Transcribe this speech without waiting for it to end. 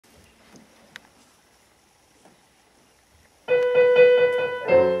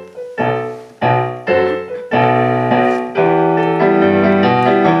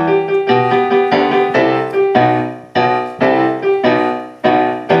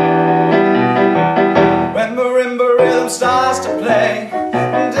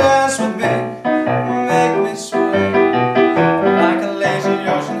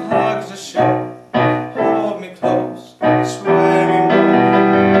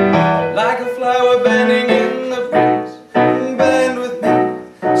are bending in the breeze. Bend with me,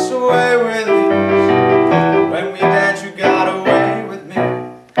 sway with ease. When we dance, you got away with me.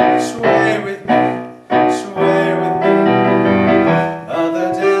 Sway with me, sway with me. Other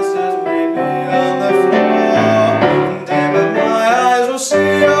dancers may be on the floor, dim in my eyes will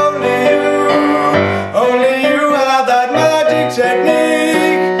see only you. Only you have that magic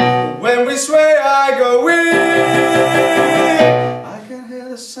technique. When we sway, I go weak. I can hear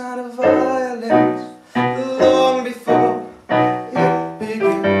the sound of violins long before it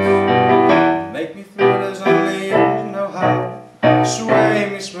begins. Make me feel as only you know how. Sway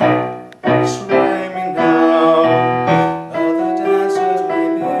me smooth, sway me now. Other dancers may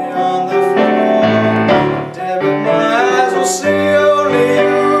be on the floor, dim in my eyes will see only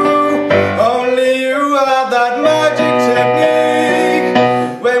you. Only you have that magic technique.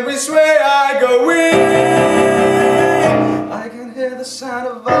 When we sway, I go weak. I can hear the sound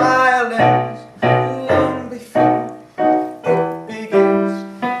of violins